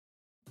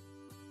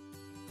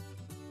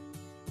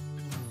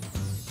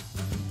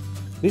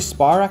This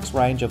Spirax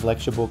range of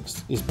lecture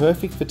books is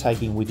perfect for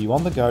taking with you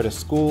on the go to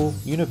school,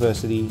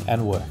 university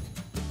and work.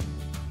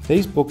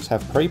 These books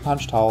have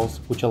pre-punched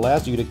holes which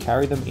allows you to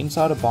carry them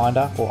inside a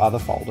binder or other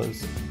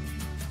folders.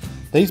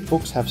 These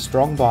books have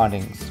strong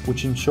bindings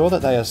which ensure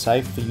that they are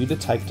safe for you to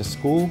take to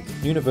school,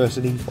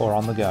 university or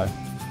on the go.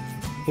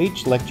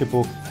 Each lecture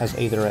book has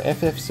either a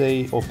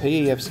FFC or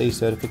PEFC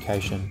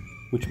certification,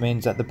 which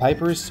means that the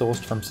paper is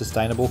sourced from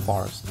sustainable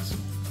forests.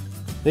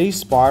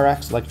 These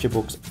Spirax lecture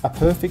books are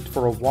perfect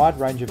for a wide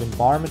range of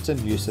environments and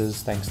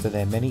uses thanks to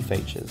their many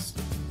features.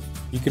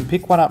 You can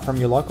pick one up from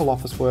your local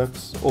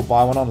Officeworks or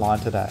buy one online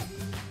today.